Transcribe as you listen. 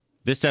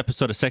This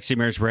episode of Sexy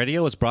Marriage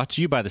Radio is brought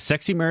to you by the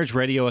Sexy Marriage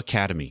Radio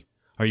Academy.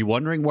 Are you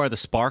wondering where the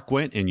spark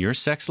went in your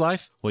sex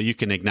life? Well, you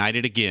can ignite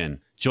it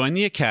again. Join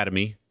the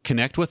Academy,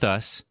 connect with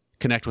us,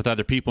 connect with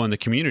other people in the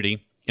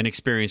community, and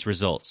experience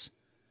results.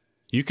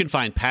 You can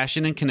find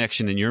passion and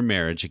connection in your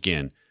marriage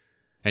again,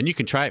 and you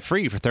can try it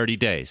free for 30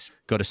 days.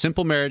 Go to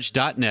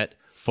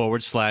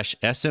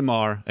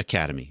simplemarriage.net/SMR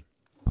Academy.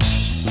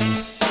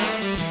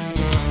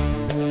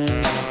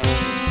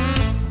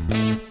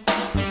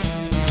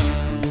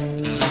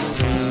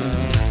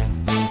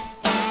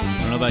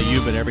 About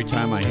you, but every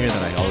time I hear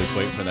that, I always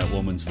wait for that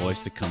woman's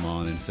voice to come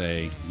on and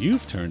say,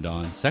 "You've turned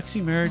on Sexy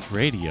Marriage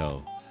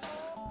Radio."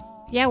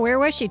 Yeah, where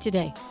was she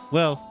today?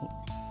 Well,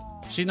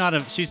 she's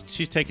not.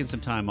 She's taking some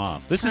time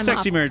off. This is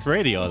Sexy Marriage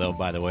Radio, though.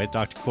 By the way,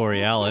 Dr.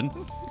 Corey Allen,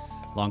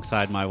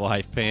 alongside my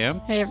wife Pam.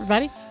 Hey,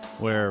 everybody.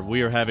 Where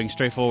we are having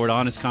straightforward,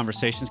 honest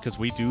conversations because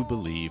we do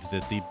believe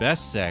that the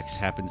best sex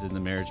happens in the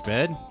marriage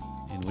bed,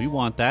 and we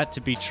want that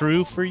to be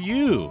true for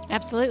you.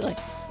 Absolutely.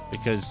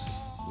 Because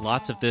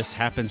lots of this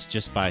happens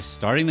just by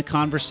starting the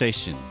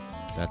conversation.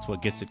 That's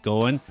what gets it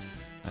going.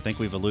 I think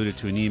we've alluded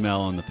to an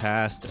email in the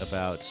past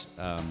about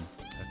a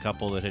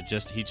couple that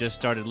he just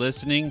started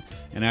listening,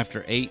 and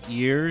after 8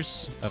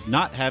 years of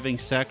not having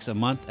sex, a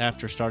month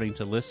after starting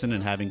to listen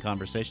and having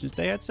conversations,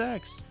 they had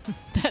sex.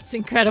 That's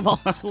incredible.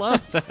 I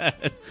love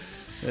that.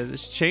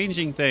 It's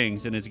changing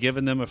things, and it's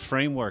given them a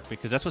framework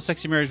because that's what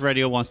Sexy Marriage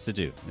Radio wants to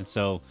do. And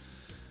so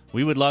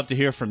we would love to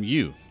hear from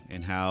you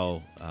and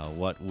how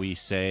what we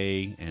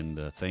say and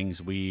the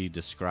things we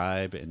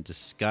describe and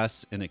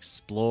discuss and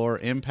explore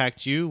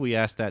impact you. We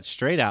asked that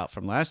straight out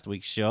from last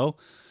week's show,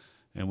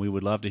 and we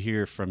would love to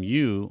hear from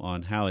you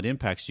on how it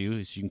impacts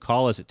you. So you can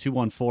call us at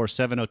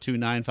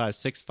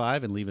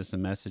 214-702-9565 and leave us a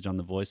message on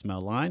the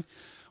voicemail line,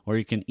 or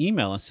you can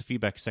email us at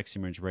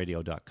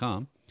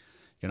feedback@sexymarriageradio.com.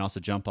 You can also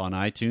jump on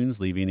iTunes,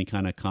 leave any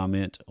kind of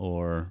comment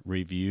or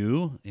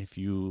review if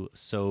you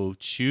so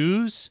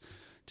choose,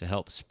 to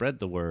help spread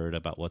the word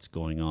about what's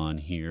going on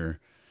here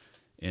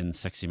in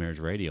Sexy Marriage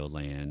Radio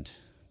land,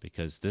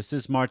 because this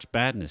is March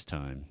Madness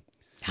time.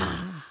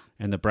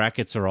 And the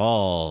brackets are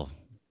all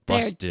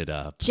busted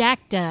up.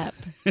 Jacked up.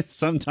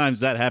 Sometimes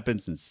that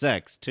happens in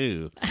sex,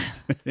 too.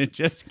 It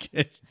just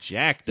gets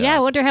jacked up. Yeah, I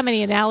wonder how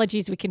many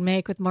analogies we can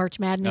make with March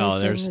Madness Oh,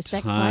 and there's the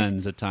sex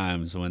tons life. of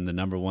times when the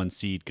number one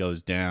seed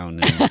goes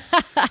down. And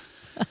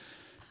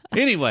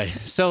anyway,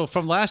 so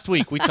from last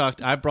week,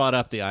 I brought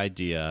up the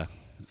idea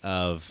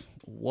of,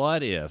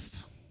 what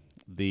if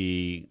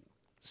the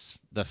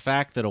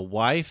fact that a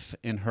wife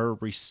and her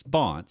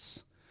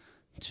response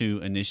to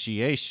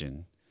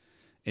initiation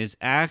is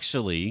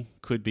actually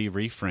could be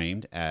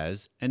reframed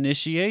as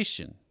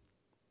initiation?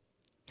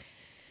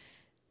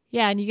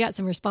 Yeah, and you got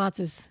some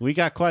responses. We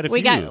got quite a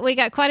few. We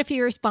got quite a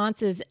few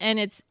responses, and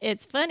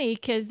it's funny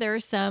because there are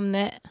some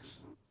that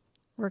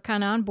were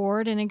kind of on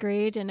board and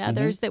agreed, and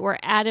others that were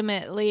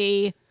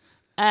adamantly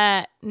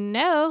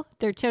no,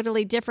 they're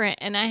totally different.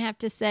 And I have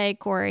to say,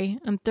 Corey,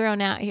 I'm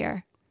thrown out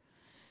here.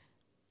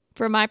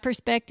 From my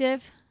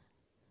perspective,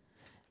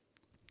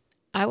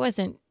 I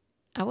wasn't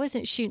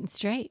shooting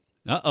straight.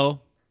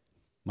 Uh-oh.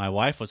 My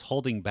wife was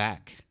holding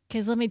back.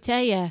 Because let me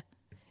tell you,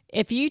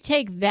 if you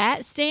take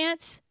that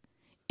stance,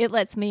 it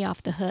lets me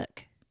off the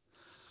hook.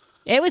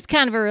 It was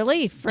kind of a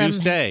relief from...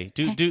 Speak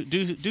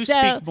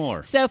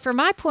more. So from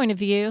my point of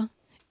view,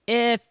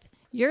 if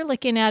you're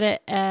looking at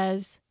it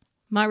as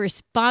my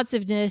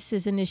responsiveness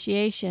is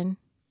initiation,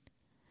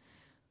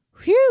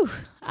 whew,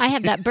 I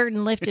have that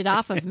burden lifted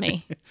off of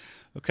me.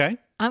 Okay.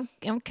 I'm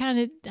kind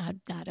of,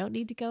 I don't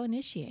need to go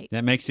initiate.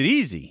 That makes it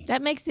easy.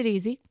 That makes it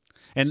easy.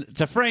 And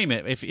to frame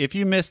it, if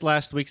you missed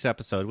last week's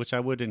episode, which I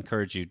would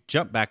encourage you,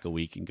 jump back a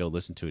week and go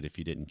listen to it if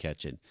you didn't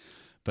catch it.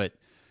 But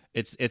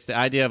it's the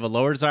idea of a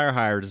lower desire,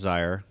 higher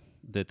desire,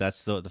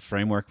 that's the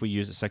framework we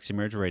use at Sexy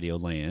Marriage Radio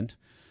land.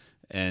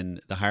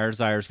 And the higher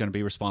desire is going to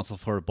be responsible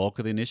for a bulk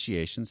of the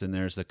initiations. And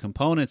there's the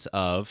components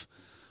of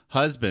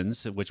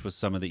husbands, which was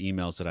some of the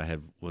emails that I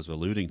was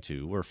alluding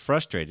to, were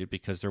frustrated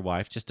because their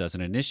wife just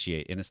doesn't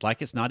initiate. And it's like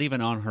it's not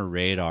even on her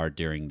radar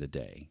during the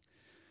day.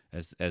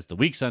 As the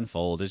weeks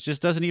unfold, it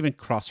just doesn't even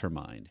cross her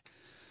mind.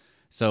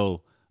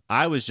 So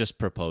I was just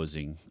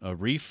proposing a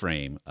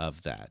reframe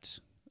of that,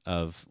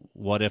 of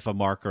what if a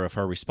marker of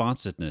her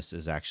responsiveness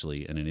is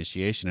actually an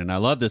initiation. And I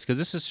love this because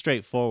this is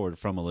straightforward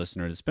from a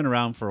listener that's been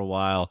around for a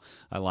while.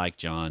 I like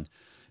John.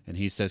 And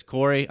he says,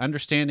 Corey,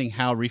 understanding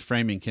how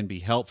reframing can be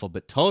helpful,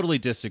 but totally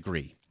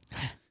disagree.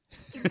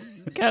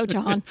 Go,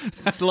 John.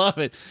 I love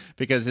it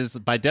because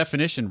by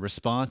definition,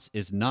 response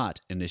is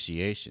not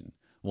initiation.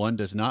 One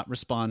does not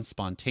respond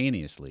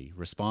spontaneously.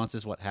 Response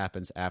is what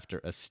happens after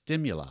a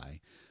stimuli,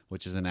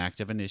 which is an act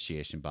of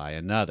initiation by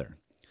another.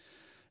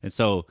 And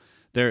so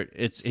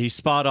he's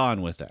spot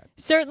on with that.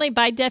 Certainly,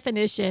 by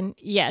definition,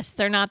 yes,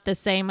 they're not the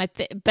same.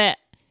 But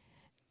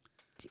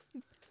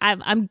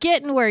I'm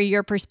getting where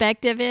your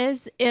perspective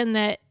is in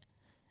that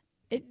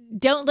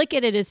don't look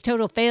at it as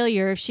total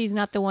failure if she's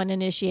not the one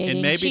initiating.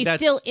 And maybe she's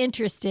still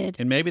interested.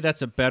 And maybe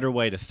that's a better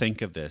way to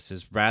think of this,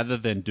 is rather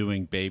than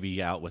doing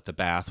baby out with the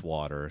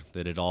bathwater,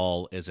 that it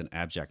all is an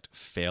abject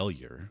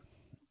failure,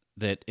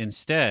 that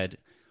instead,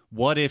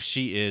 what if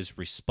she is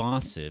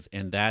responsive,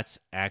 and that's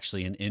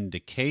actually an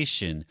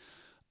indication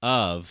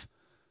of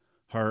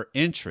her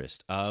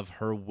interest, of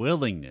her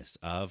willingness,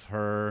 of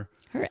her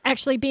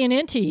actually being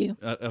into you.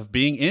 Of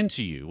being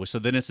into you. So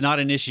then it's not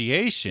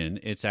initiation,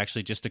 it's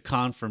actually just a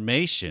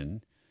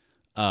confirmation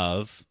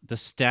of the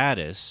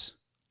status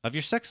of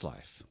your sex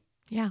life.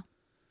 Yeah.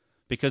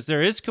 Because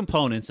there is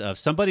components of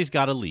somebody's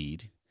got to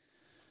lead,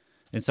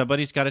 and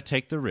somebody's got to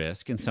take the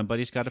risk, and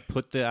somebody's got to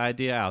put the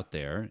idea out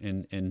there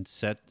and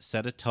set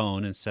a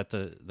tone and set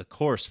the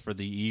course for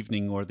the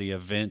evening or the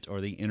event or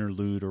the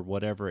interlude or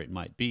whatever it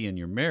might be in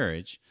your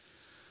marriage.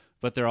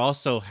 But there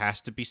also has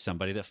to be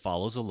somebody that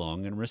follows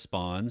along and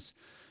responds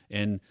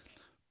and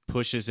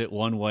pushes it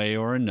one way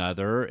or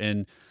another.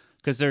 And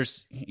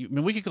because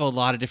we could go a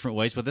lot of different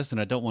ways with this,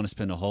 and I don't want to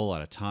spend a whole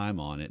lot of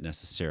time on it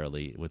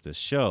necessarily with this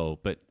show,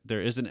 but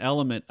there is an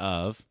element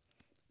of,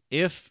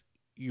 if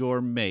your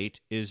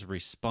mate is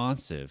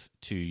responsive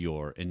to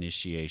your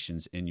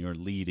initiations and your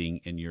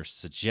leading and your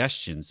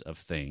suggestions of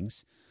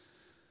things,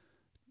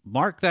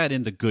 mark that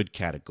in the good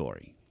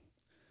category.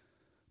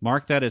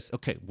 Mark that as,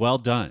 okay, well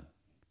done.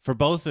 For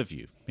both of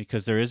you,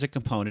 because there is a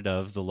component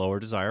of the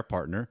lower desire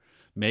partner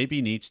maybe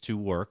needs to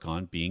work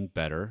on being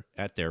better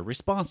at their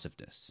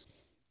responsiveness,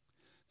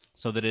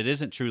 so that it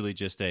isn't truly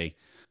just let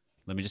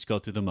me just go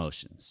through the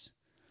motions.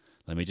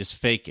 Let me just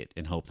fake it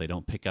and hope they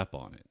don't pick up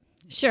on it.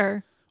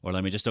 Sure. Or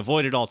let me just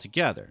avoid it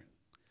altogether.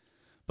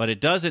 But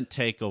it doesn't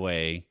take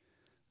away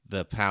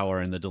the power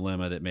and the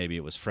dilemma that maybe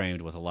it was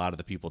framed with a lot of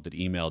the people that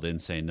emailed in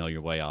saying, no,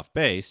 you're way off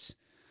base,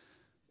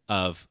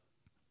 of,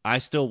 I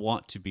still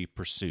want to be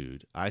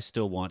pursued. I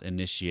still want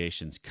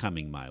initiations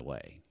coming my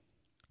way.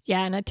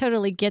 Yeah, and I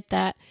totally get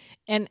that.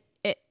 And,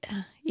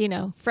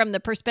 from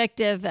the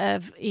perspective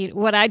of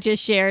what I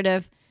just shared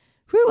of,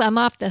 I'm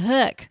off the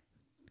hook.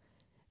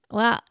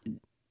 Well,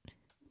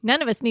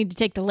 none of us need to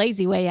take the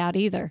lazy way out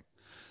either.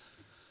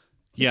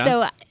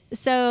 Yeah.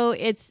 So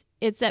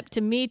it's up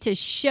to me to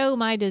show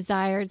my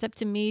desire. It's up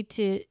to me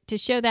to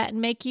show that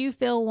and make you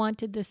feel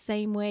wanted the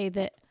same way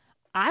that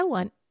I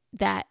want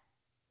that.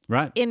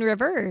 Right. In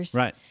reverse.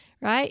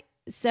 Right.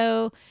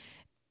 So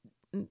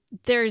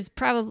there's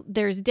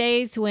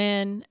days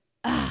when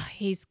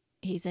he's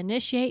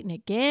initiating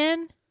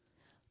again.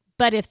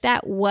 But if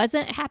that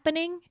wasn't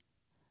happening,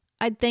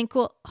 I'd think,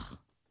 well,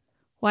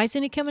 why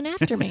isn't he coming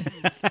after me?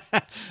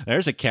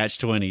 There's a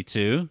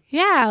catch-22.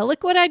 Yeah,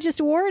 look what I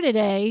just wore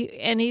today,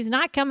 and he's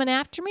not coming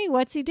after me.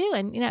 What's he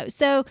doing?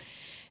 So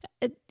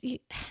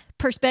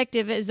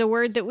perspective is a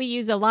word that we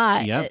use a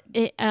lot.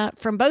 Yep.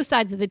 From both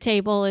sides of the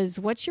table is,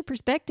 what's your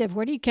perspective?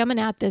 What are you coming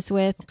at this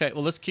with? Okay,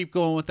 well, let's keep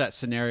going with that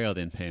scenario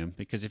then, Pam,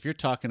 because if you're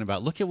talking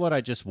about, look at what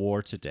I just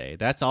wore today,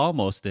 that's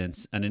almost then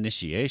an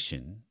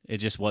initiation. It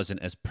just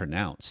wasn't as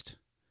pronounced.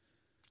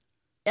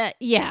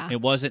 Yeah.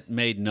 It wasn't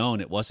made known.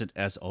 It wasn't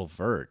as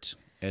overt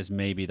as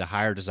maybe the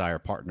higher desire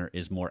partner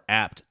is more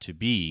apt to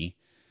be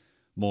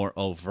more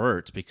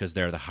overt, because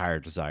they're the higher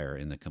desire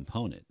in the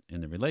component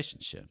in the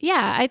relationship.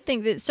 Yeah, I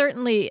think that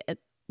certainly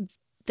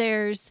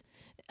there's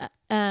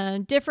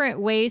different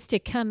ways to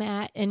come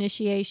at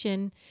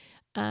initiation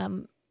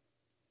from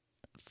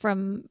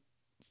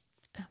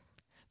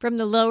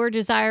the lower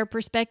desire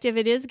perspective.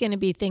 It is going to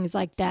be things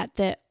like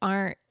that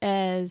aren't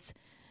as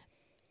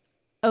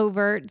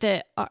overt,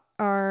 that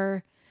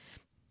are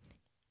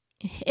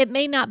it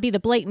may not be the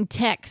blatant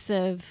texts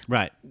of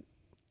right.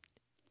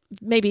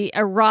 Maybe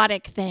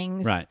erotic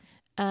things, right?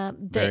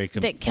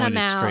 That come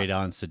out straight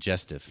on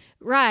suggestive,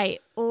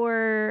 right?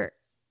 Or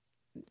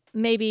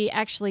maybe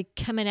actually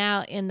coming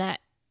out in that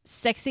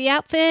sexy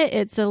outfit.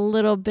 It's a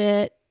little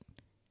bit.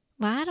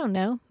 Well, I don't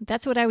know.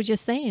 That's what I was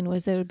just saying.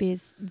 Was it would be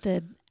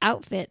the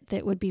outfit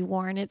that would be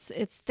worn. It's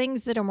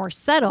things that are more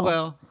subtle.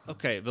 Well,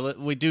 okay, but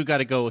we do got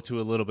to go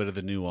to a little bit of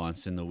the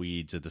nuance in the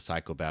weeds of the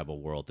psychobabble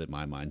world that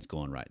my mind's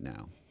going right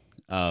now.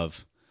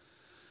 Of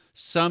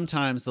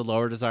sometimes the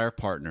lower desire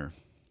partner,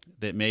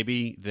 that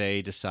maybe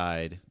they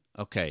decide,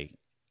 okay,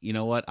 you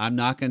know what? I'm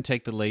not going to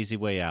take the lazy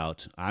way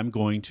out. I'm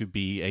going to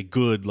be a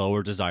good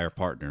lower desire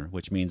partner,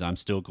 which means I'm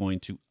still going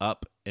to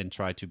up and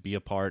try to be a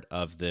part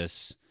of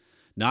this,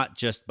 not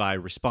just by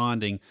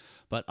responding,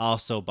 but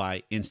also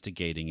by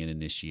instigating and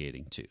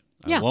initiating too.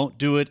 Yeah. I won't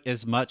do it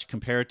as much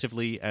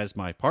comparatively as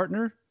my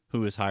partner,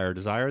 who is higher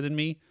desire than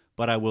me,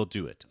 but I will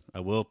do it.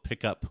 I will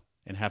pick up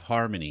and have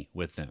harmony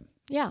with them.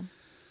 Yeah.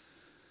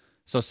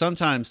 So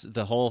sometimes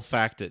the whole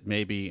fact that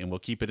maybe, and we'll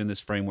keep it in this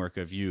framework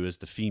of you as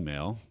the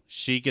female,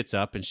 she gets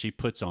up and she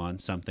puts on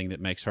something that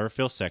makes her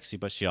feel sexy,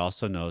 but she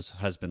also knows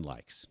husband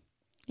likes.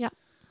 Yeah.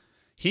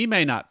 He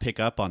may not pick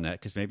up on that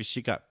because maybe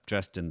she got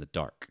dressed in the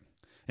dark.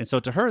 And so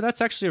to her,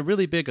 that's actually a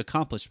really big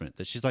accomplishment,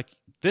 that she's like,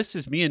 this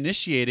is me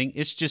initiating.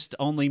 It's just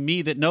only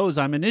me that knows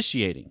I'm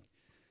initiating.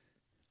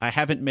 I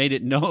haven't made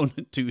it known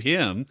to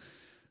him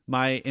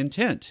my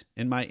intent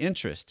and my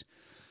interest.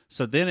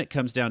 So then it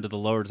comes down to the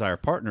lower desire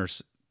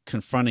partners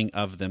confronting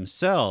of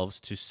themselves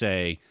to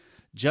say,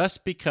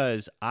 just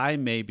because I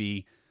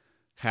maybe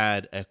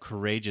had a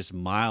courageous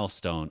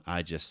milestone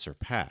I just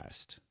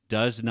surpassed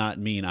does not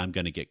mean I'm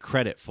going to get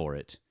credit for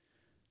it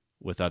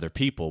with other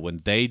people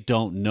when they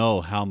don't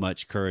know how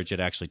much courage it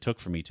actually took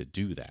for me to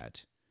do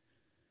that.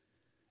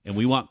 And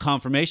we want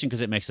confirmation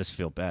because it makes us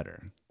feel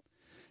better.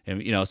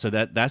 And, so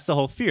that's the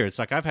whole fear. It's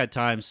like I've had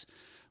times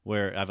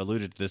where I've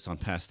alluded to this on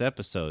past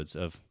episodes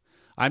of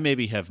I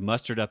maybe have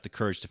mustered up the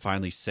courage to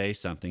finally say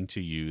something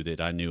to you that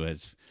I knew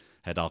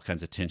had all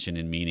kinds of tension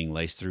and meaning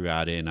laced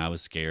throughout it, and I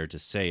was scared to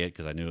say it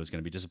because I knew it was going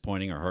to be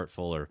disappointing or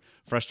hurtful or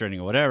frustrating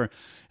or whatever.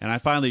 And I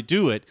finally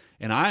do it,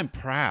 and I'm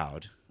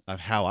proud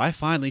of how I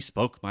finally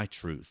spoke my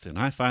truth.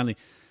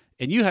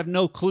 And you have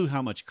no clue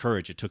how much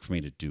courage it took for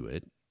me to do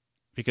it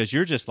because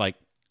you're just like,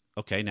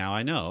 okay, now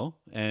I know,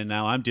 and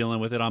now I'm dealing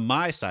with it on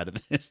my side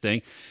of this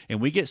thing. And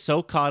we get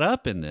so caught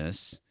up in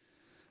this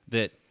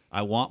that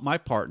I want my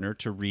partner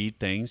to read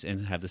things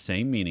and have the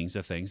same meanings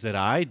of things that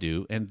I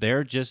do, and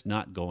they're just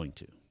not going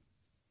to.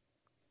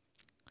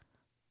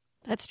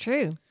 That's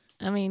true.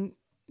 I mean,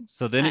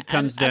 so then it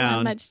comes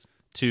down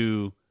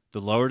to the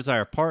lower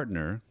desire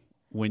partner.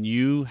 When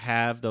you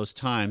have those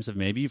times of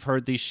maybe you've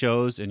heard these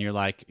shows and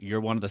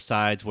you're one of the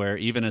sides where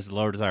even as the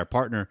lower desire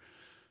partner,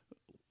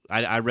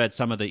 I read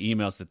some of the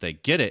emails that they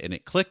get it and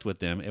it clicked with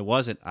them. It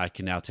wasn't, I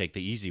can now take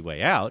the easy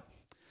way out.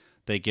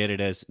 They get it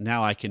as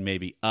now I can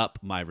maybe up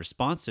my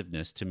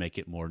responsiveness to make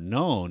it more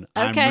known.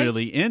 Okay. I'm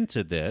really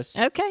into this.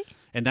 Okay.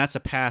 And that's a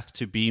path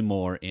to be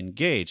more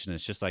engaged. And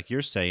it's just like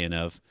you're saying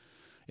of,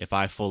 if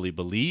I fully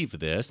believe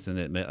this, then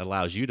it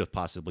allows you to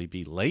possibly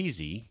be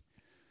lazy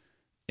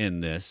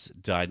in this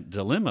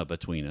dilemma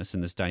between us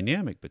and this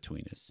dynamic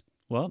between us.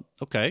 Well,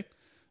 okay.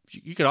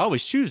 You could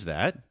always choose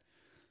that,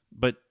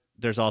 but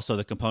there's also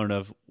the component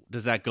of,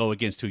 does that go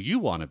against who you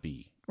want to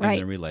be in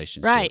the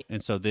relationship? Right.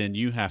 And so then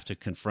you have to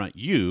confront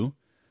you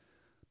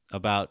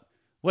about,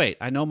 wait,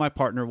 I know my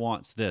partner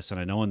wants this, and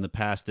I know in the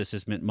past this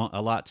has meant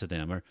a lot to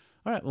them. Or,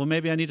 all right, well,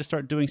 maybe I need to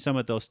start doing some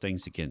of those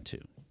things again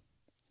too.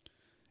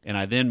 And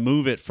I then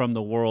move it from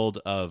the world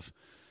of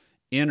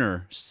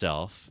inner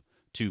self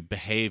to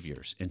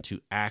behaviors and to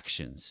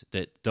actions,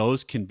 that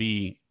those can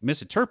be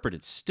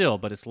misinterpreted still,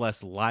 but it's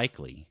less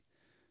likely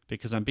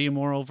because I'm being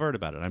more overt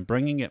about it. I'm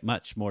bringing it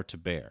much more to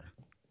bear.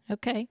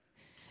 Okay.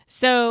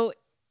 So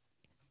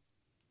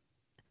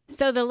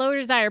the low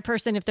desire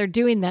person, if they're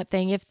doing that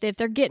thing, if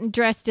they're getting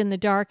dressed in the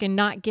dark and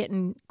not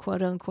getting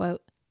quote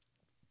unquote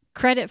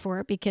credit for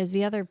it because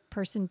the other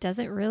person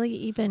doesn't really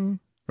even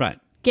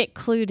get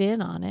clued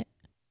in on it,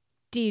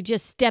 do you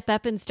just step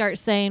up and start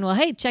saying, well,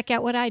 hey, check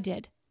out what I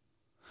did?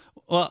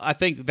 Well, I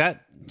think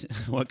that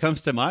what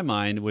comes to my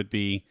mind would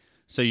be,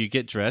 so you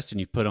get dressed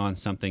and you put on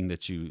something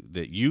that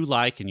you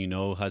like and you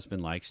know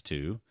husband likes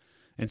too.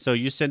 And so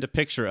you send a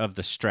picture of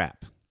the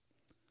strap.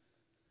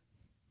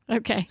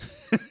 Okay.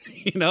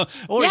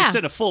 Or you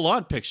send a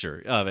full-on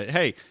picture of it.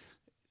 Hey,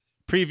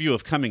 preview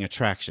of coming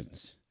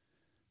attractions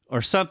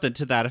or something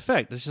to that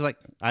effect. It's just like,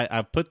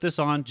 I put this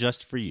on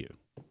just for you.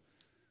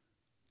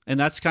 And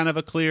that's kind of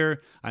a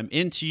clear, I'm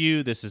into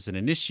you. This is an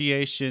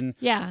initiation.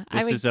 Yeah.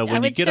 This is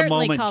when you get a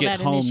moment, get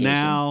home initiation.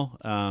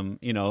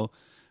 Now.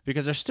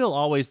 Because there's still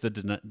always the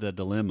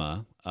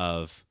dilemma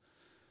of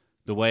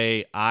the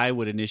way I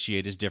would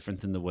initiate is different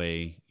than the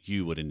way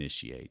you would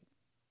initiate.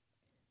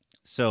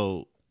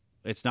 So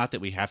it's not that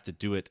we have to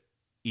do it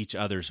each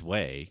other's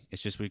way.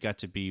 It's just we've got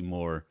to be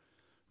more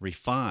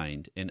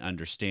refined in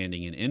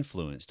understanding and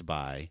influenced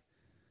by,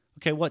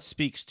 okay, what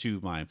speaks to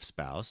my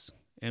spouse?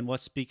 And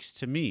what speaks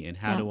to me, and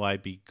how do I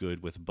be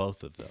good with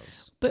both of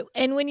those?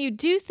 And when you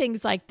do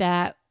things like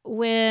that,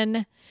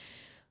 when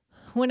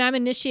I'm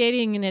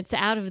initiating and it's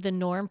out of the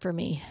norm for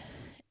me,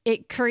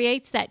 it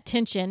creates that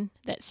tension,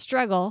 that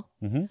struggle,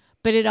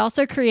 but it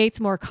also creates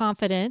more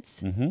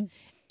confidence,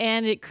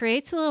 and it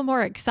creates a little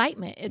more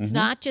excitement. It's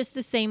not just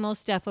the same old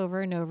stuff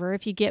over and over.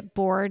 If you get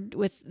bored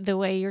with the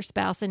way your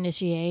spouse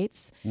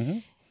initiates,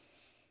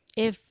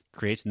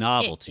 creates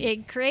novelty.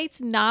 It creates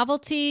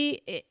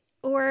novelty,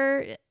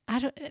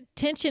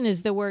 tension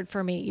is the word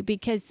for me,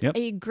 because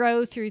you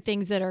grow through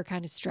things that are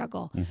kind of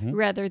struggle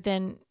rather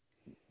than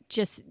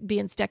just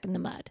being stuck in the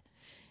mud.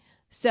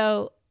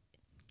 So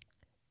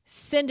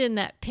send in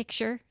that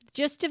picture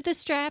just of the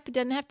strap. It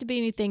doesn't have to be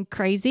anything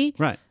crazy.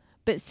 Right.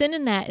 But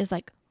sending that is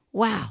like,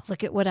 wow,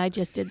 look at what I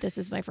just did. This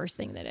is my first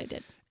thing that I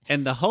did.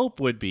 And the hope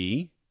would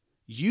be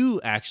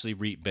you actually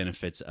reap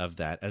benefits of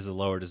that as a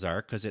lower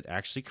desire, because it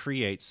actually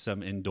creates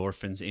some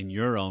endorphins in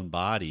your own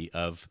body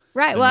of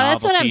right. The well,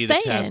 novelty, that's what I'm the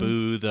saying.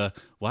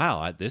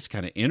 Taboo, this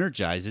kind of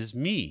energizes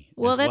me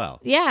as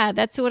well. Yeah,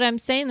 that's what I'm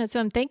saying. That's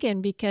what I'm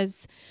thinking,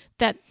 because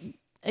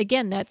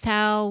that's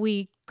how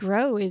we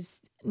grow,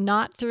 is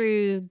not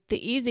through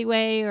the easy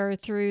way or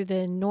through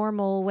the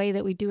normal way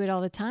that we do it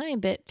all the time,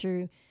 but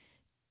through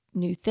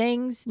new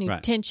things, new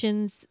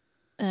tensions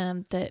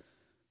that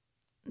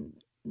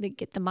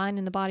get the mind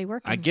and the body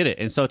working. I get it.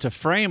 And so to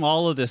frame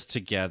all of this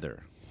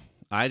together,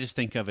 I just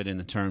think of it in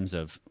the terms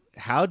of,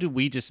 how do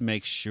we just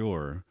make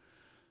sure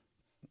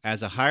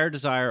as a higher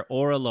desire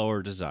or a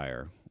lower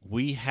desire,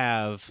 we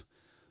have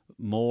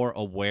more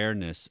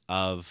awareness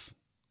of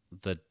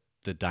the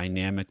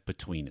dynamic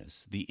between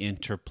us, the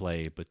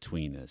interplay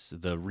between us,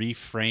 the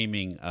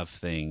reframing of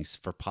things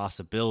for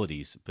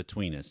possibilities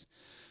between us.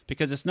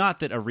 Because it's not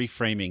that a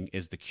reframing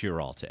is the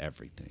cure-all to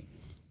everything.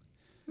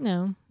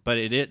 No. But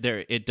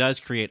it does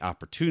create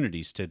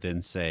opportunities to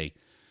then say,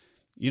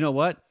 you know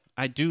what?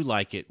 I do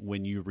like it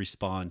when you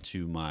respond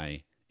to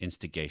my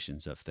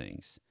instigations of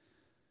things.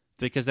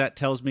 Because that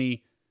tells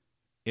me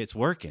it's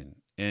working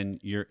and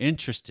you're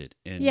interested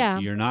and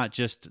you're not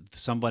just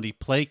somebody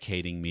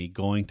placating me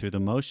going through the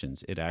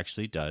motions. It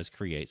actually does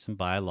create some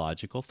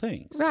biological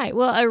things. Right.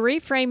 Well, a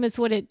reframe is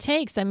what it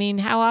takes. I mean,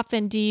 how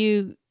often do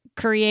you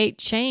create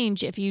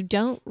change if you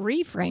don't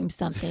reframe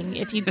something?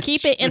 If you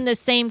keep it in the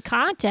same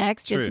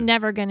context, True. it's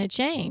never going to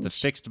change. It's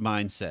the fixed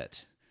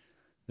mindset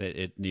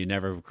that you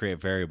never create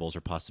variables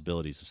or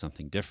possibilities of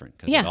something different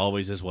because it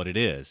always is what it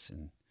is.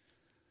 And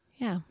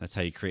that's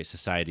how you create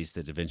societies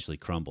that eventually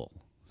crumble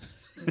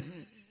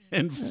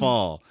and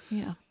fall.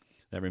 Yeah.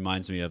 That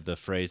reminds me of the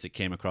phrase that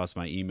came across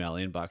my email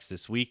inbox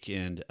this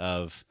weekend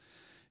of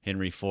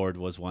Henry Ford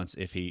was once,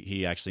 if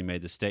he actually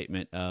made the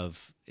statement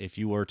of, if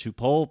you were to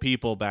poll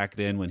people back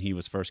then when he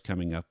was first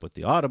coming up with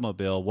the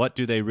automobile, what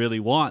do they really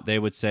want? They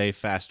would say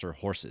faster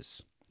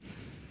horses.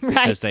 Right.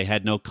 Because they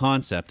had no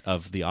concept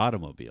of the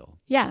automobile.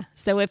 Yeah.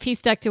 So if he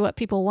stuck to what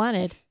people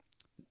wanted,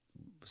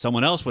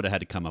 someone else would have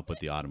had to come up with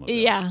the automobile.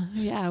 Yeah.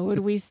 Yeah. Would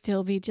we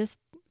still be just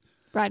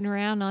riding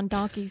around on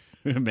donkeys?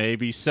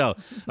 Maybe so.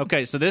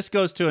 Okay, so this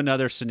goes to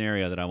another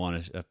scenario that I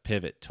want to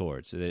pivot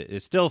towards.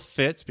 It still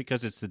fits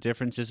because it's the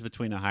differences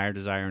between a higher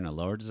desire and a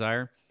lower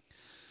desire,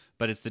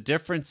 but it's the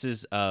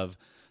differences of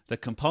the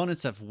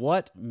components of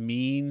what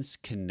means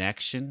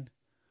connection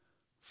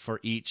for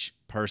each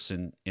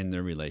person in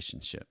their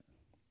relationship.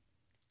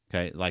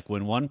 Okay, like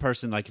when one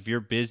person, like if you're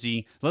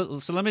busy, so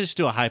let me just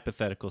do a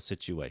hypothetical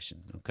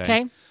situation.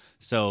 Okay.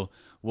 So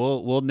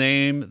we'll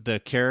name the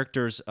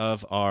characters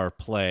of our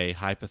play,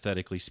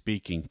 hypothetically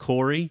speaking,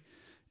 Corey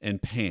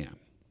and Pam.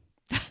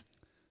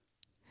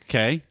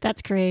 Okay?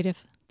 That's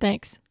creative.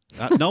 Thanks.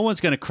 No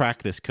one's going to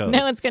crack this code.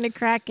 No one's going to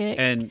crack it.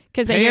 And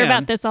because they hear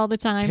about this all the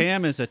time.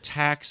 Pam is a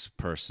tax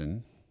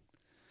person.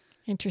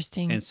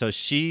 Interesting. And so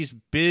she's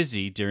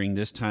busy during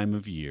this time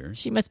of year.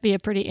 She must be a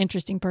pretty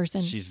interesting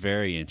person. She's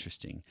very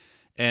interesting.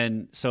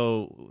 And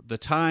so the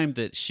time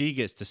that she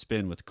gets to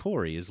spend with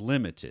Corey is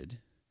limited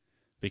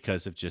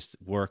because of just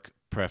work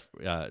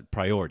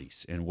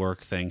priorities and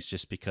work things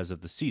just because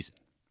of the season.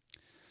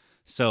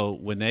 So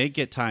when they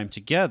get time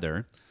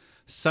together,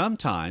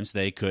 sometimes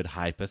they could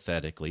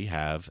hypothetically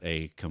have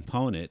a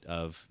component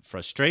of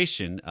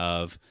frustration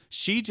of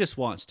she just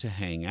wants to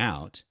hang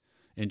out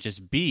and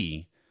just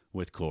be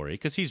with Corey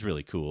because he's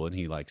really cool and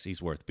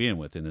he's worth being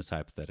with in this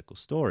hypothetical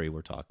story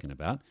we're talking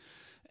about.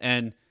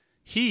 And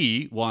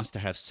he wants to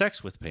have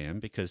sex with Pam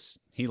because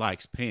he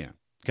likes Pam.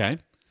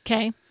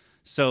 Okay.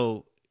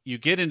 So you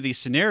get into these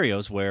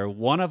scenarios where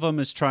one of them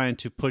is trying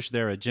to push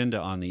their agenda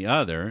on the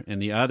other and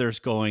the other's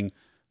going,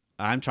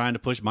 I'm trying to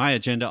push my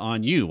agenda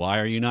on you. Why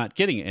are you not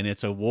getting it? And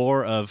it's a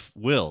war of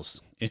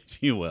wills,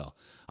 if you will.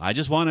 I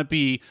just want to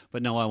be,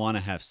 but no, I want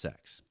to have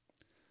sex.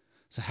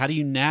 So how do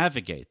you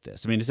navigate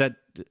this? I mean, is that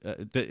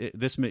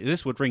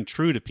this would ring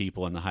true to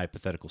people in the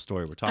hypothetical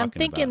story we're talking about? I'm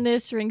thinking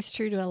this rings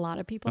true to a lot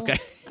of people. Okay.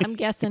 I'm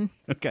guessing.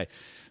 Okay.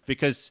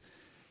 Because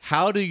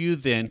how do you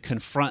then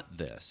confront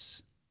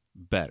this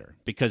better?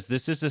 Because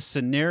this is a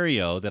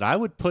scenario that I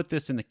would put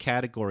this in the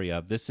category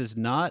of this is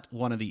not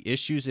one of the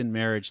issues in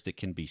marriage that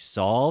can be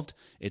solved.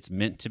 It's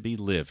meant to be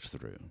lived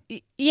through.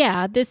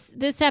 Yeah,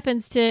 this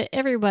happens to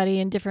everybody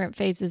in different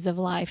phases of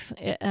life.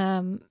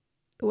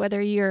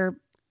 Whether you're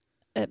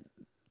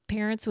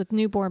parents with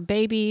newborn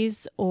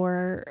babies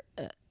or,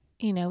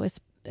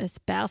 a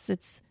spouse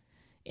that's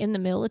in the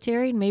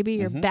military, and maybe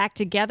you're back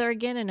together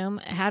again, and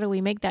how do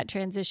we make that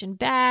transition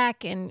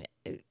back? And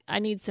I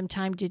need some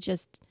time to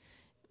just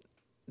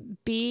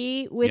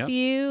be with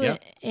you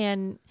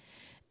and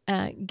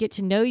get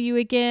to know you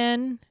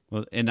again.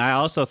 Well, and I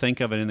also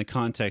think of it in the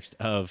context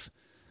of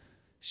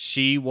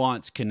she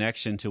wants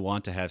connection to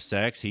want to have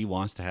sex. He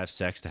wants to have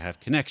sex to have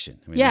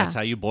connection. I mean, that's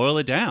how you boil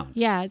it down.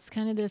 Yeah, it's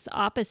kind of this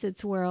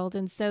opposites world.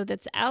 And so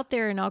that's out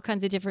there in all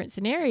kinds of different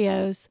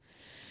scenarios.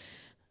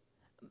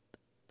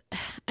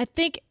 I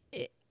think,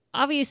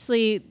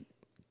 obviously,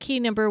 key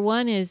number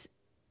one is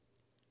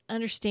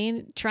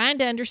trying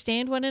to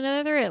understand one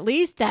another, at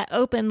least that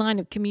open line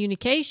of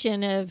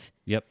communication of,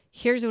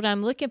 here's what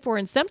I'm looking for.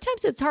 And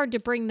sometimes it's hard to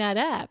bring that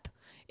up.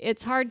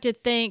 It's hard to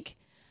think,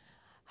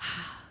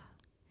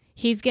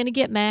 he's going to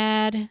get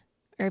mad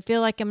or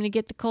feel like I'm going to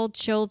get the cold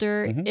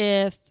shoulder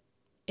if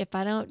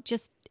I don't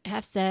just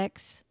have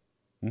sex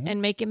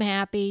and make him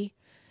happy.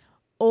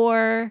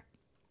 Or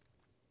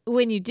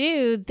when you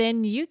do,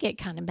 then you get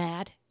kind of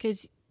mad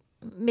because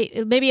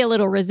maybe a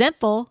little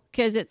resentful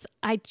because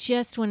I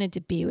just wanted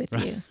to be with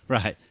you.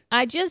 Right.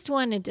 I just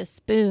wanted to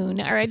spoon,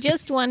 or I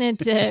just wanted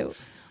to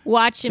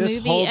watch a movie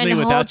hold and me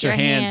without hold your your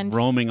hands hand.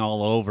 roaming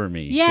all over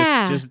me.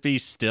 Yeah. Just be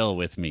still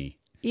with me.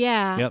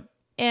 Yeah. Yep.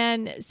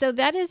 And so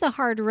that is a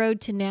hard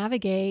road to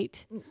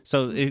navigate.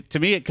 So to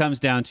me, it comes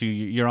down to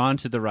you're on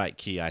to the right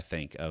key, I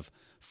think, of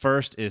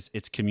first is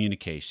it's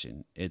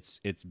communication. It's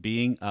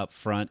being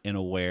upfront and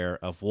aware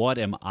of what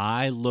am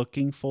I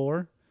looking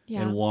for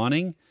and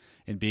wanting,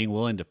 and being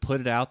willing to put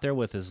it out there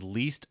with as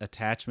least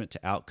attachment to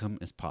outcome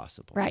as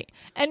possible. Right.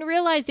 And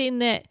realizing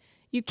that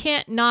you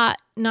can't not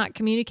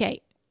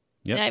communicate.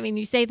 Yep. I mean,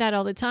 you say that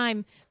all the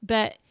time,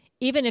 but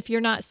even if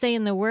you're not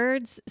saying the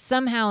words,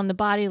 somehow in the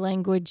body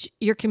language,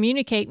 you're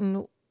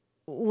communicating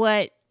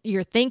what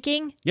you're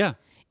thinking. Yeah.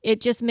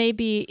 It just may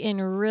be in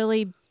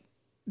really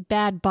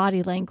bad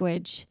body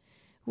language,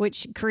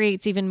 which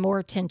creates even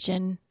more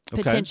tension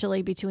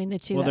potentially between the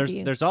two of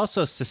you. There's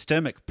also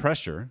systemic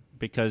pressure,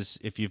 because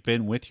if you've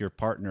been with your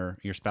partner,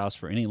 your spouse,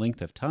 for any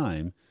length of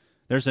time,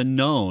 there's a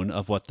known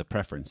of what the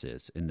preference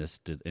is in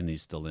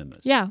these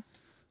dilemmas. Yeah.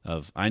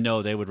 Of, I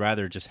know they would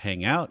rather just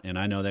hang out, and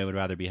I know they would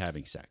rather be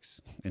having sex.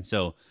 And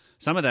so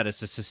some of that is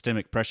the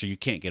systemic pressure you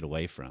can't get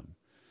away from,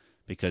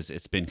 because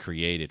it's been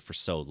created for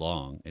so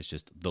long. It's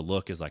just the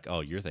look is like,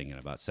 oh, you're thinking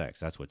about sex.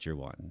 That's what you're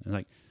wanting. And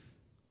like,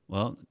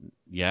 well,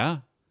 yeah.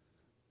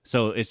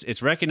 So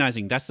it's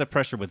recognizing that's the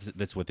pressure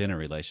that's within a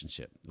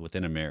relationship,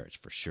 within a marriage,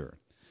 for sure.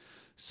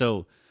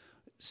 So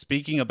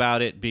speaking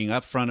about it, being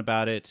upfront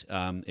about it,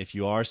 if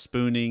you are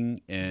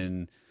spooning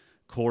and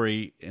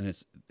Corey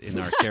in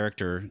our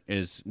character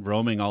is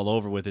roaming all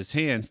over with his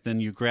hands, then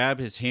you grab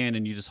his hand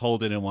and you just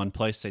hold it in one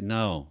place. Say,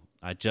 no,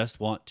 I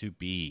just want to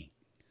be.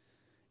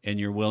 And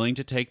you're willing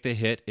to take the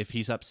hit if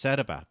he's upset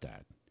about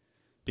that,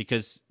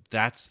 because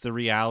that's the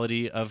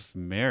reality of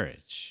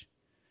marriage.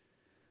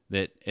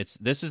 That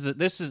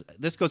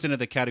this goes into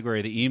the category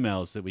of the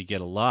emails that we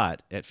get a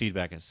lot at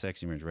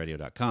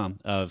feedback@sexymarriageradio.com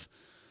of,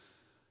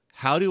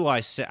 how do I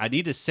say, I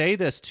need to say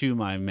this to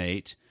my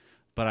mate,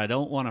 but I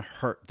don't want to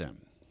hurt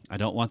them. I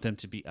don't want them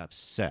to be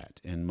upset.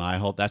 And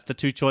that's the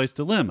two-choice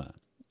dilemma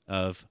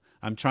of,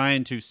 I'm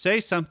trying to say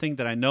something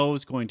that I know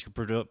is going to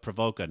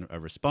provoke a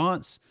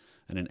response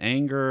and an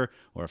anger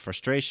or a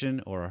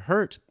frustration or a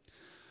hurt,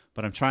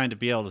 but I'm trying to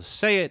be able to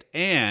say it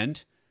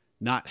and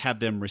not have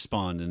them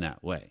respond in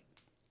that way.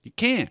 You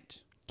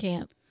can't.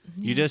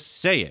 You just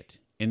say it,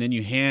 and then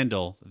you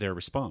handle their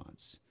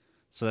response.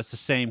 So that's the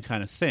same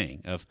kind of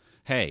thing of,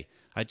 hey,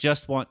 I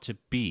just want to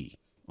be,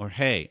 or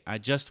hey, I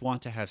just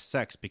want to have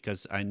sex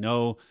because I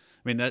know,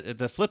 I mean,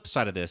 the flip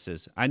side of this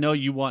is, I know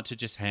you want to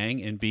just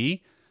hang and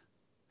be.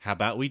 How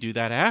about we do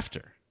that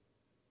after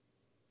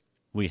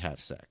we have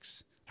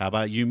sex? How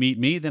about you meet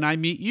me, then I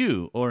meet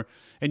you?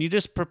 And you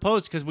just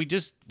propose, because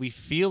we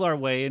feel our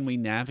way and we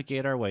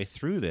navigate our way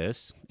through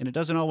this, and it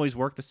doesn't always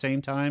work the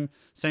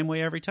same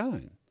way every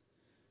time.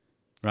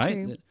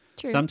 Right?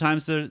 True.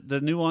 Sometimes the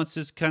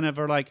nuances kind of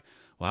are like,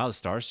 wow, the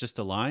stars just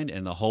aligned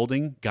and the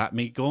holding got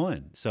me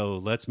going. So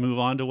let's move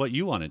on to what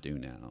you want to do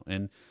now.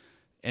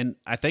 And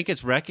I think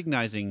it's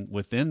recognizing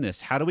within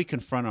this, how do we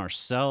confront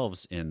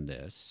ourselves in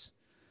this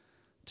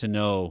to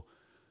know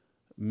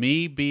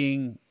me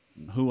being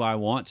who I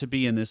want to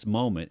be in this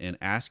moment and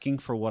asking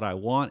for what I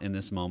want in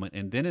this moment,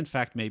 and then in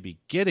fact maybe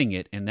getting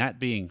it, and that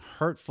being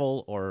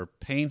hurtful or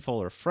painful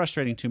or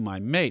frustrating to my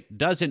mate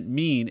doesn't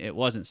mean it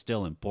wasn't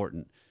still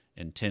important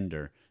and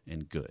tender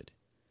and good.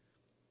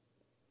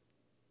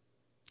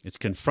 It's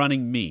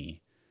confronting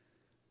me.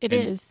 It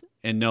is.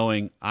 And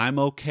knowing I'm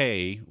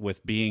okay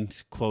with being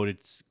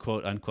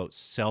quote unquote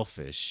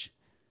selfish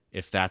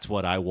if that's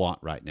what I want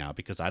right now,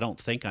 because I don't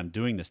think I'm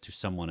doing this to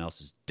someone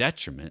else's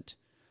detriment.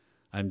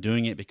 I'm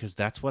doing it because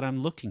that's what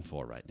I'm looking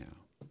for right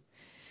now.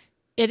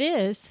 It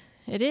is.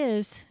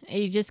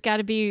 You just got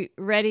to be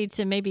ready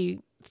to maybe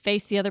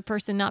face the other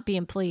person not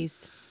being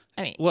pleased.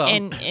 I mean, well,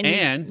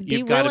 and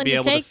you've got to be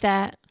able to take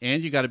that.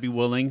 And you got to be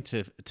willing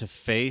to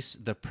face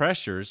the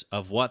pressures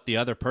of what the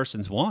other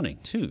person's wanting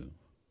too,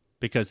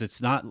 because it's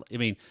not. I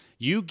mean,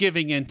 you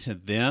giving in to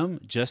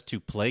them just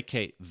to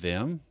placate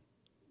them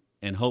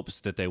in hopes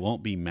that they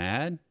won't be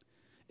mad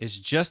is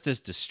just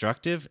as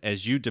destructive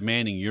as you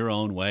demanding your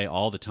own way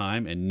all the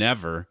time and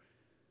never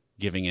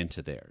giving in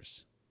to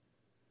theirs.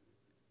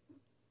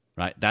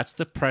 Right? That's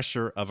the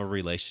pressure of a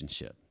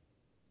relationship.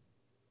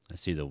 I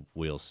see the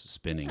wheels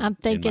spinning I'm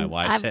thinking, in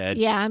my wife's head.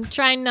 Yeah, I'm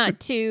trying not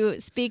to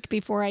speak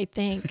before I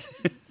think.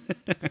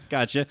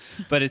 Gotcha.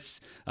 But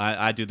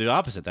I do the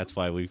opposite. That's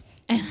why we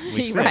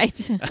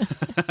right.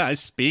 I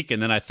speak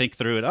and then I think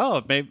through it.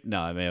 Oh, maybe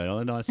I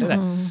don't want to say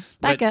that.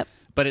 Back up.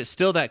 But it's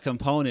still that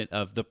component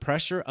of the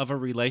pressure of a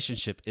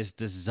relationship is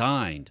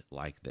designed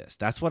like this.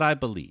 That's what I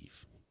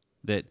believe.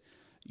 That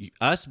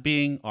us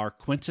being our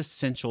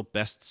quintessential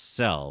best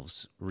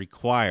selves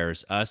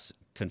requires us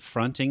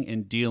confronting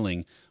and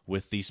dealing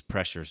with these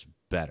pressures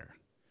better,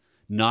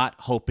 not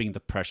hoping the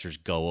pressures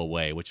go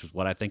away, which is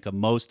what I think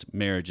most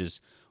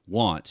marriages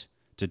want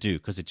to do,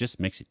 because it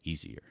just makes it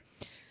easier.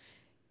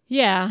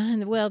 Yeah,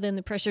 and well, then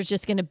the pressure's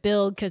just going to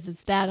build because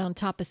it's that on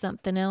top of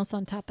something else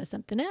on top of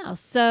something else.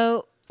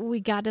 So we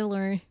got to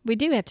learn. We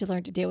do have to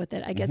learn to deal with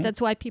it. I guess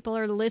that's why people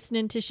are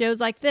listening to shows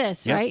like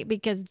this, right?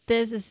 Because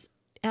this is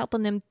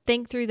helping them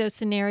think through those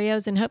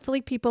scenarios, and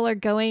hopefully people are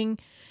going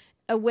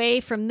away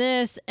from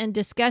this and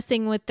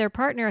discussing with their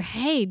partner,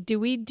 hey, do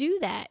we do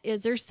that?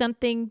 Is there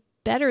something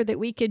better that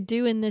we could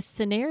do in this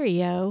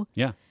scenario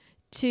Yeah.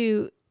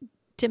 to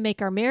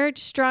make our marriage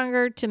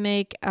stronger, to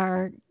make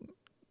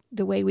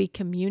the way we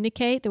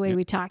communicate, the way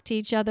we talk to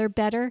each other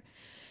better,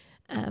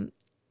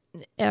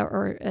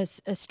 or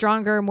a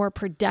stronger, more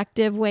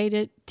productive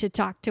way to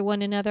talk to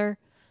one another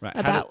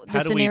about the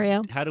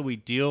scenario. How do we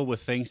deal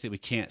with things that we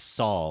can't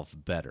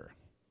solve better?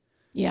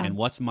 Yeah. And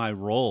what's my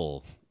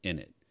role in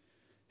it?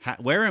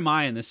 Where am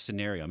I in this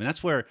scenario? I mean,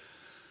 that's where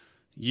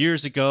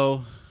years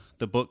ago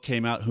the book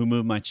came out, Who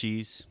Moved My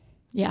Cheese?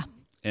 Yeah.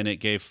 And it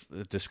gave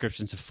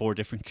descriptions of 4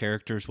 different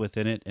characters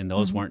within it, and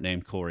those weren't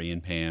named Corey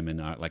and Pam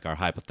and our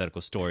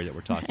hypothetical story that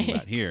we're talking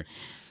about here.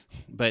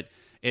 But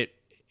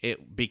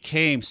it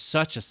became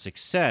such a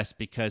success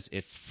because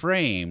it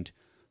framed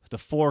the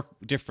 4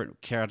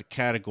 different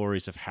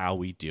categories of how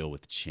we deal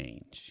with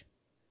change.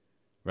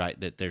 Right?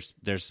 That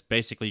there's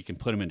basically, you can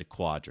put them into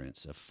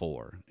quadrants of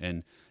 4.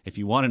 And if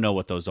you want to know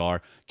what those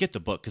are, get the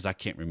book, because I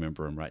can't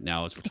remember them right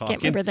now as we're talking. I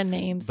can't remember the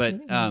names.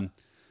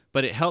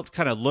 But it helped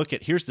kind of look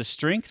at, here's the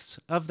strengths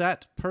of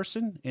that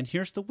person and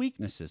here's the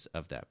weaknesses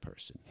of that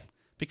person.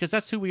 Because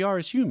that's who we are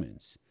as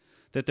humans.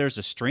 That there's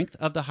a strength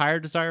of the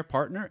higher desire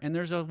partner and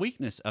there's a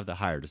weakness of the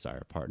higher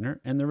desire partner.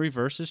 And the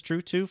reverse is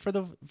true too for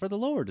the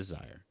lower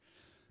desire.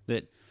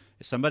 That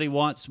if somebody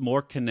wants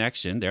more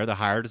connection, they're the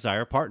higher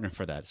desire partner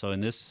for that. So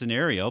in this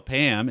scenario,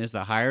 Pam is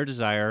the higher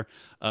desire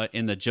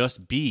in the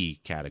just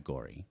be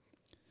category.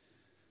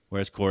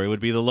 Whereas Corey would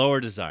be the lower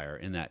desire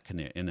in that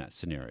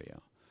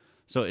scenario.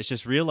 So it's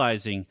just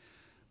realizing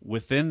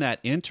within that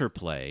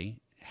interplay,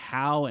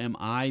 how am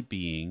I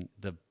being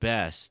the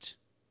best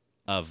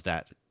of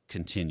that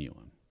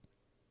continuum?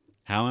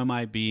 How am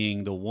I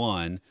being the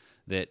one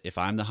that if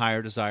I'm the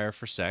higher desire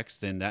for sex,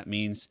 then that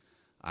means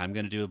I'm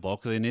going to do the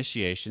bulk of the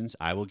initiations.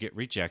 I will get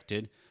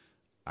rejected.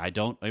 I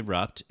don't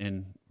erupt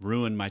and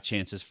ruin my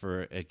chances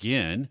for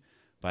again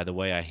by the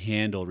way I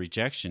handle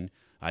rejection.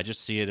 I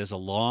just see it as a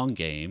long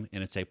game,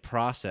 and it's a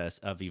process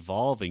of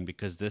evolving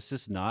because this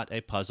is not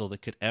a puzzle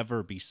that could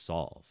ever be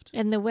solved.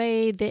 And the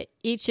way that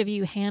each of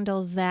you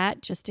handles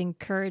that just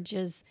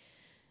encourages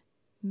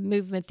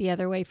movement the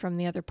other way from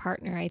the other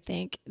partner, I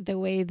think. The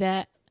way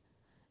that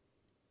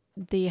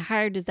the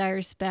higher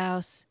desire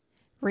spouse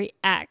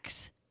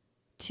reacts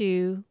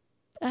to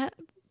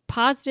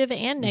positive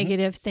and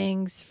negative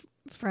things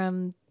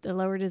from the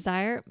lower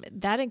desire,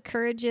 that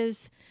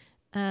encourages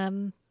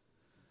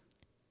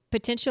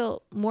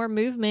potential more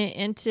movement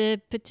into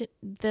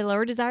the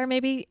lower desire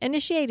maybe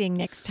initiating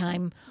next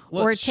time,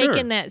 or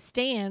taking that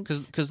stance.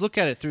 Because look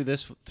at it through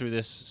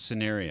this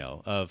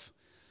scenario of,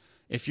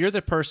 if you're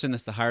the person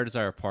that's the higher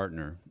desire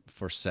partner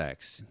for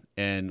sex,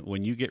 and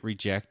when you get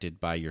rejected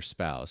by your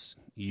spouse,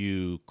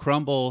 you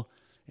crumble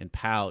and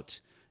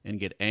pout and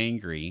get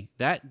angry,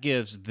 that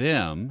gives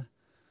them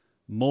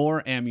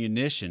more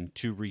ammunition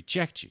to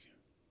reject you.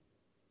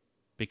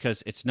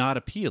 Because it's not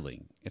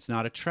appealing, it's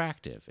not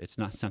attractive, it's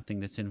not something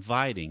that's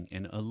inviting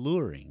and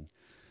alluring.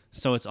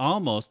 So it's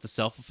almost the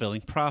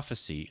self-fulfilling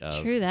prophecy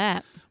of, true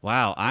that.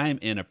 Wow, I'm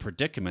in a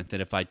predicament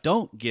that if I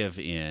don't give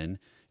in,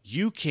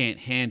 you can't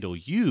handle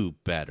you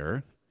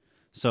better.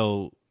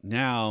 So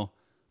now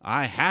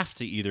I have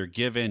to either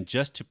give in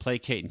just to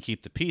placate and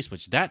keep the peace,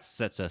 which that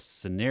sets a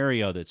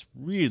scenario that's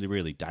really,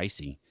 really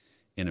dicey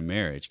in a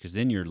marriage, because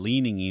then you're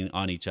leaning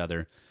on each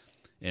other,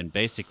 and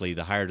basically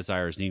the higher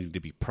desires needing to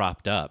be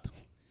propped up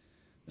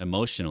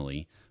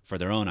emotionally for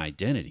their own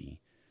identity,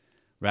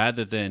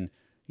 rather than,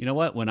 you know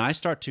what, when I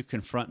start to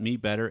confront me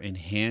better and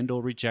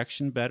handle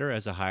rejection better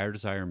as a higher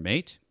desire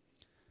mate,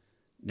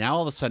 now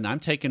all of a sudden I'm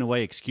taking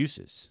away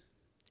excuses.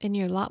 And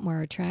you're a lot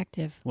more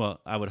attractive. Well,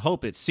 I would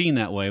hope it's seen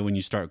that way when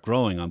you start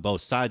growing on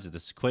both sides of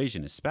this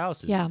equation as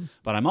spouses. Yeah.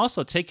 But I'm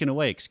also taking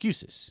away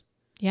excuses.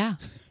 Yeah.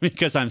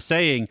 Because I'm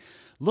saying,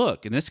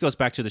 look, and this goes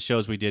back to the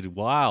shows we did a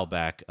while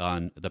back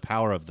on the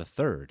power of the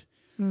third,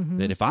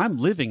 that if I'm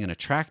living an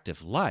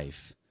attractive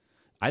life,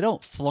 I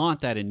don't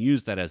flaunt that and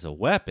use that as a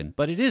weapon,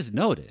 but it is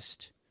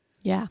noticed.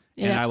 Yeah,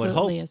 it and I would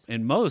hope is.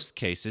 In most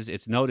cases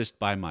it's noticed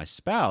by my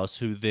spouse,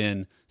 who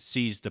then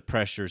sees the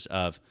pressures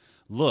of,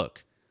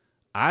 look,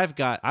 I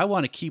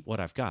want to keep what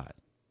I've got.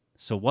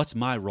 So what's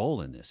my role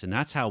in this? And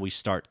that's how we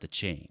start the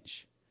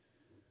change.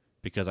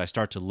 Because I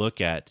start to look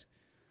at,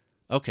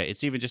 okay,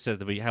 it's even just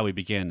how we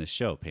began this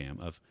show, Pam,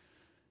 of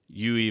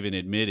you even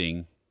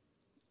admitting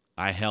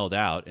I held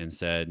out and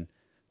said,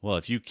 well,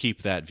 if you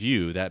keep that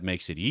view, that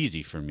makes it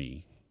easy for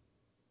me.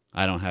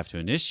 I don't have to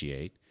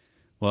initiate.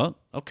 Well,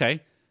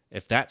 okay.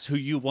 If that's who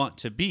you want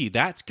to be,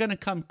 that's going to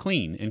come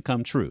clean and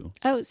come true.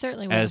 Oh, it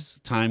certainly will. As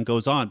time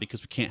goes on,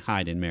 because we can't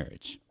hide in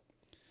marriage.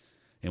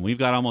 And we've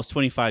got almost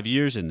 25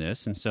 years in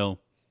this, and so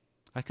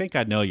I think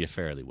I know you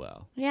fairly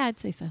well. Yeah, I'd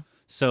say so.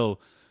 So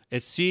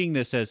it's seeing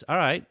this as, all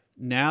right,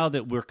 now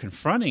that we're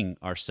confronting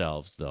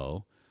ourselves,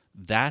 though,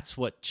 that's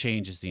what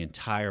changes the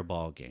entire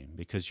ball game,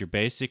 because you're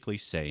basically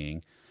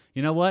saying,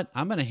 you know what,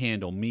 I'm going to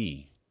handle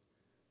me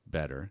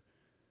better,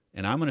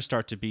 and I'm going to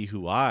start to be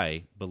who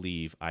I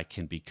believe I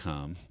can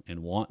become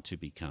and want to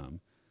become.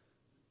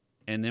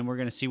 And then we're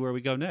going to see where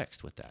we go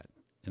next with that.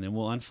 And then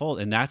we'll unfold.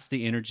 And that's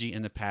the energy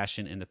and the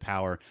passion and the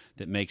power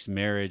that makes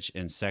marriage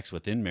and sex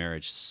within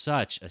marriage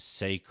such a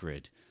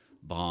sacred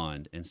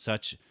bond and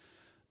such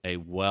a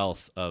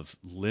wealth of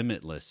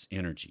limitless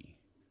energy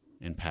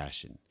and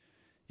passion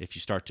if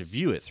you start to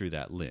view it through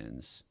that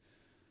lens.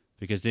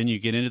 Because then you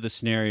get into the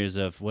scenarios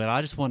of, well,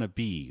 I just want to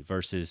be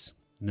versus,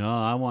 no,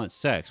 I want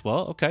sex.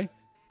 Well, okay.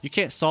 You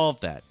can't solve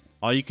that.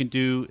 All you can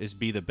do is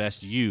be the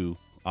best you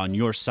on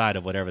your side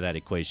of whatever that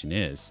equation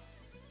is.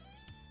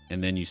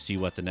 And then you see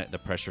what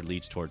the pressure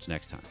leads towards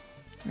next time.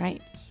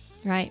 Right.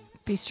 Right.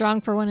 Be strong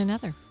for one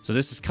another. So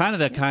this is kind of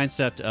the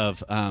concept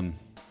of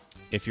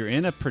if you're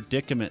in a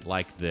predicament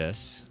like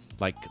this,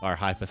 like our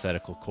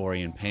hypothetical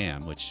Corey and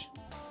Pam, which,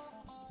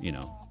 you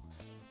know,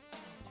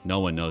 no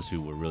one knows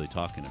who we're really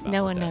talking about.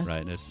 No one knows.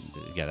 Right?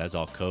 Yeah, that's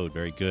all code.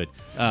 Very good.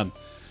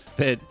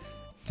 But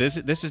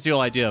this is the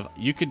whole idea of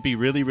you could be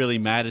really, really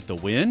mad at the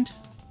wind,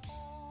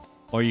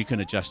 or you can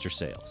adjust your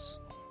sails.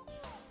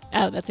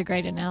 Oh, that's a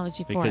great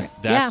analogy for it.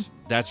 Because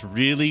that's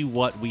really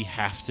what we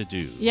have to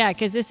do. Yeah,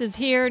 because this is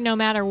here no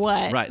matter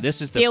what. Right. This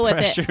is the Deal with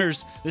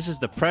pressures. This is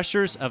the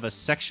pressures of a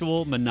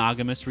sexual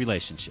monogamous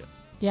relationship.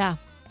 Yeah.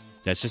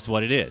 That's just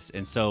what it is.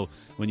 And so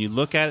when you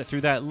look at it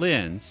through that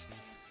lens,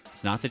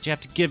 it's not that you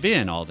have to give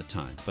in all the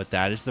time, but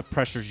that is the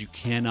pressures you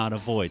cannot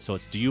avoid. So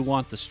it's, do you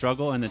want the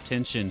struggle and the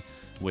tension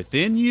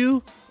within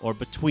you or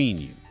between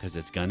you? Because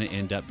it's going to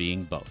end up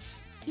being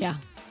both. Yeah.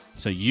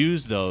 So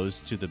use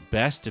those to the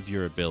best of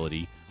your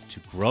ability to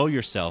grow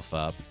yourself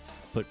up,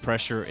 put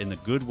pressure in the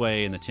good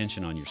way and the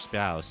tension on your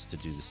spouse to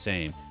do the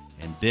same,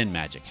 and then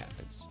magic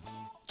happens.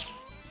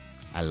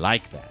 I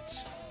like that.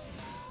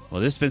 Well,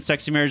 this has been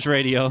Sexy Marriage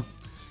Radio.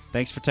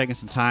 Thanks for taking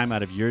some time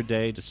out of your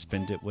day to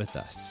spend it with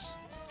us.